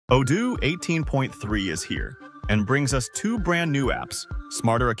Odoo 18.3 is here and brings us two brand new apps,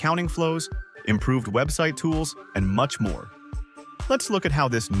 smarter accounting flows, improved website tools, and much more. Let's look at how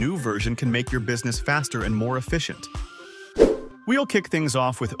this new version can make your business faster and more efficient. We'll kick things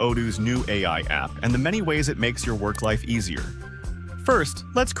off with Odoo's new AI app and the many ways it makes your work life easier. First,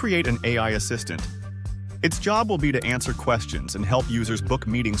 let's create an AI assistant. Its job will be to answer questions and help users book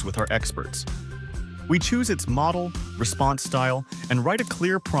meetings with our experts. We choose its model, response style, and write a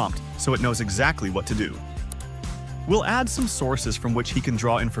clear prompt so it knows exactly what to do. We'll add some sources from which he can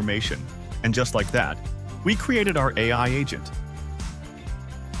draw information, and just like that, we created our AI agent.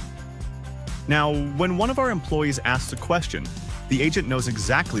 Now, when one of our employees asks a question, the agent knows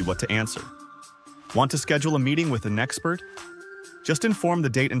exactly what to answer. Want to schedule a meeting with an expert? Just inform the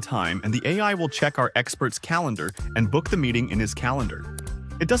date and time, and the AI will check our expert's calendar and book the meeting in his calendar.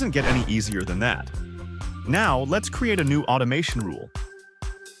 It doesn't get any easier than that. Now, let's create a new automation rule.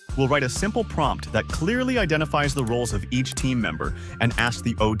 We'll write a simple prompt that clearly identifies the roles of each team member and ask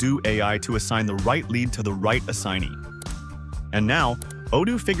the Odoo AI to assign the right lead to the right assignee. And now,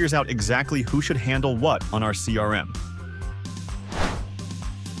 Odoo figures out exactly who should handle what on our CRM.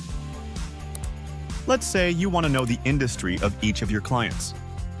 Let's say you want to know the industry of each of your clients.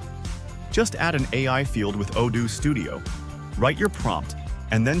 Just add an AI field with Odoo Studio, write your prompt,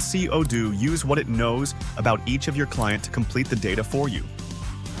 and then see Odoo use what it knows about each of your clients to complete the data for you.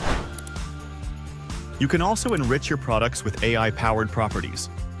 You can also enrich your products with AI-powered properties.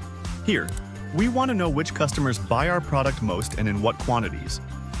 Here, we want to know which customers buy our product most and in what quantities.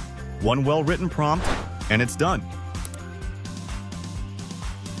 One well-written prompt, and it's done.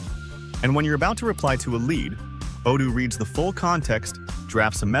 And when you're about to reply to a lead, Odoo reads the full context,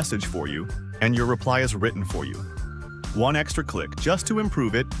 drafts a message for you, and your reply is written for you. One extra click just to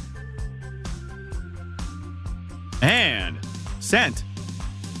improve it. And sent!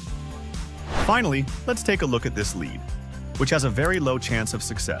 Finally, let's take a look at this lead, which has a very low chance of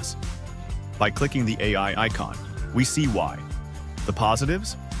success. By clicking the AI icon, we see why. The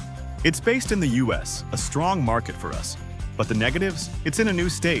positives? It's based in the US, a strong market for us. But the negatives? It's in a new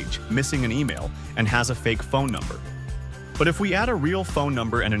stage, missing an email, and has a fake phone number. But if we add a real phone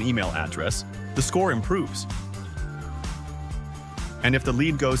number and an email address, the score improves. And if the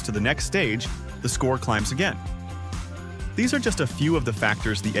lead goes to the next stage, the score climbs again. These are just a few of the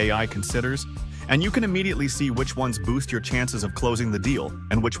factors the AI considers, and you can immediately see which ones boost your chances of closing the deal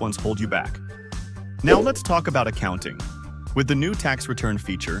and which ones hold you back. Now let's talk about accounting. With the new tax return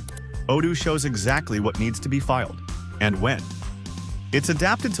feature, Odoo shows exactly what needs to be filed and when. It's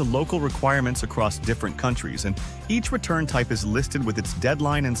adapted to local requirements across different countries, and each return type is listed with its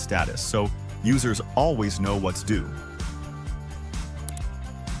deadline and status, so users always know what's due.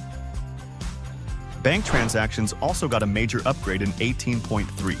 Bank transactions also got a major upgrade in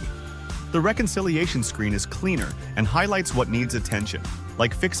 18.3. The reconciliation screen is cleaner and highlights what needs attention,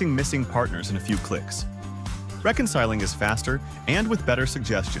 like fixing missing partners in a few clicks. Reconciling is faster and with better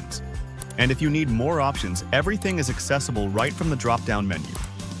suggestions. And if you need more options, everything is accessible right from the drop-down menu.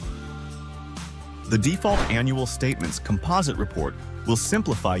 The default annual statements composite report will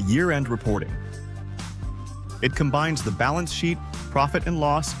simplify year-end reporting. It combines the balance sheet, profit and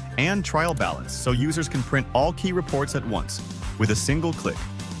loss, and trial balance so users can print all key reports at once with a single click.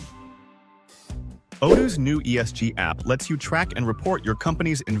 Odoo's new ESG app lets you track and report your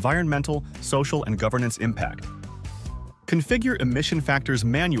company's environmental, social, and governance impact. Configure emission factors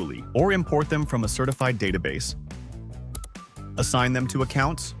manually or import them from a certified database. Assign them to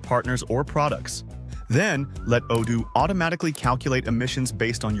accounts, partners, or products. Then, let Odoo automatically calculate emissions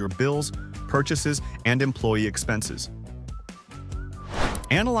based on your bills, purchases, and employee expenses.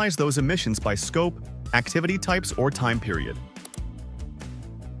 Analyze those emissions by scope, activity types, or time period.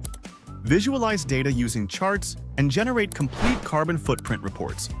 Visualize data using charts and generate complete carbon footprint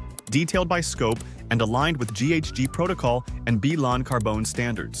reports, detailed by scope and aligned with GHG protocol and BLON carbone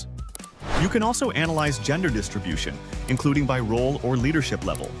standards. You can also analyze gender distribution, including by role or leadership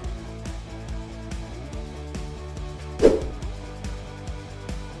level.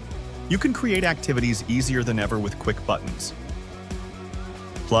 You can create activities easier than ever with quick buttons.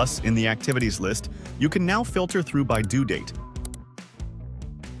 Plus, in the activities list, you can now filter through by due date,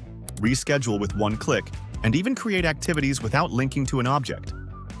 reschedule with one click, and even create activities without linking to an object.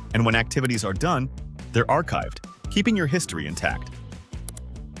 And when activities are done, they're archived, keeping your history intact.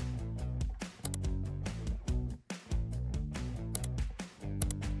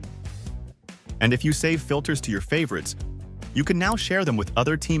 And if you save filters to your favorites, you can now share them with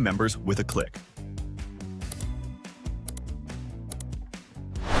other team members with a click.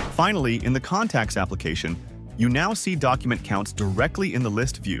 Finally, in the Contacts application, You now see document counts directly in the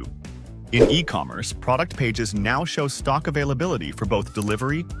list view. In e-commerce, product pages now show stock availability for both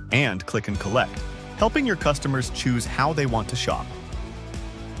delivery and click and collect, helping your customers choose how they want to shop.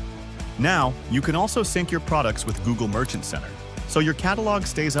 Now, you can also sync your products with Google Merchant Center, so your catalog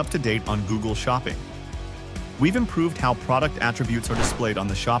stays up to date on Google Shopping. We've improved how product attributes are displayed on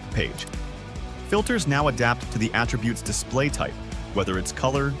the shop page. Filters now adapt to the attribute's display type, whether it's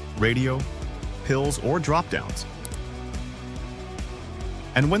color, radio, pills, or drop-downs.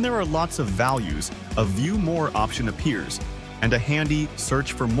 And when there are lots of values, a View More option appears, and a handy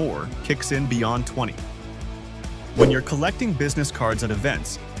Search for More kicks in beyond 20. When you're collecting business cards at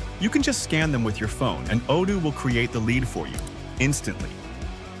events, you can just scan them with your phone, and Odoo will create the lead for you, instantly.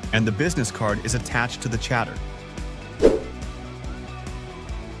 And the business card is attached to the chatter.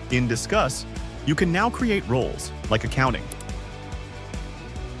 In Discuss, you can now create roles, like accounting,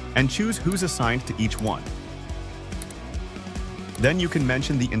 and choose who's assigned to each one. Then you can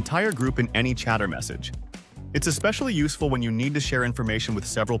mention the entire group in any chatter message. It's especially useful when you need to share information with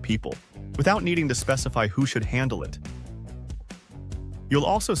several people, without needing to specify who should handle it. You'll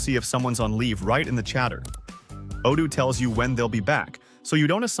also see if someone's on leave right in the chatter. Odoo tells you when they'll be back, so you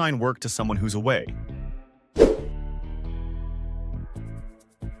don't assign work to someone who's away.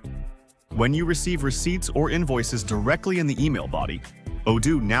 When you receive receipts or invoices directly in the email body,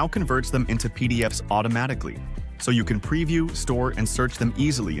 Odoo now converts them into PDFs automatically, so you can preview, store, and search them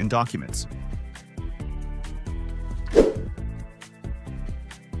easily in documents.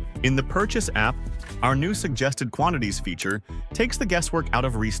 In the Purchase app, our new Suggested Quantities feature takes the guesswork out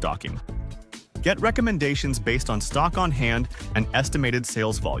of restocking. Get recommendations based on stock on hand and estimated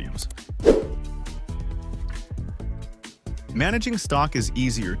sales volumes. Managing stock is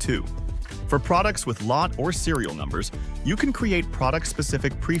easier too. For products with lot or serial numbers, you can create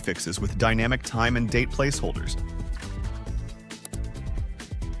product-specific prefixes with dynamic time and date placeholders.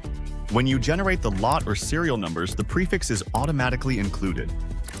 When you generate the lot or serial numbers, the prefix is automatically included.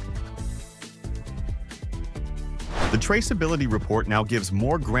 The traceability report now gives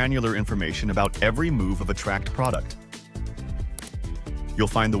more granular information about every move of a tracked product. You'll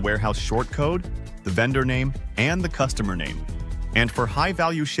find the warehouse short code, the vendor name, and the customer name. And for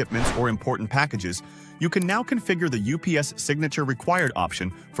high-value shipments or important packages, you can now configure the UPS Signature Required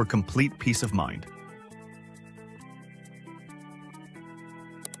option for complete peace of mind.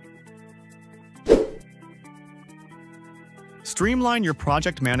 Streamline your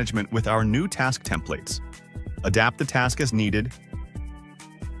project management with our new task templates. Adapt the task as needed,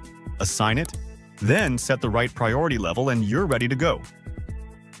 assign it, then set the right priority level and you're ready to go.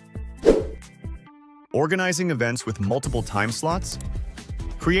 Organizing events with multiple time slots?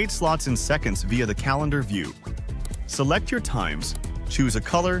 Create slots in seconds via the calendar view. Select your times, choose a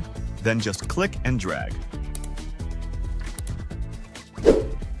color, then just click and drag.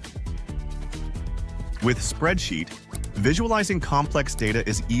 With Spreadsheet, visualizing complex data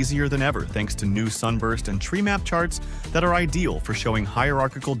is easier than ever thanks to new sunburst and tree map charts that are ideal for showing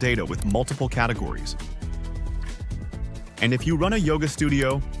hierarchical data with multiple categories. And if you run a yoga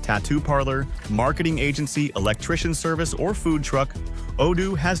studio, tattoo parlor, marketing agency, electrician service, or food truck,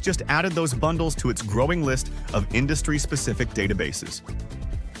 Odoo has just added those bundles to its growing list of industry-specific databases.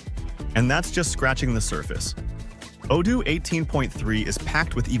 And that's just scratching the surface. Odoo 18.3 is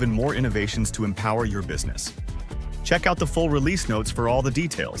packed with even more innovations to empower your business. Check out the full release notes for all the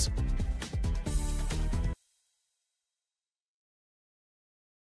details.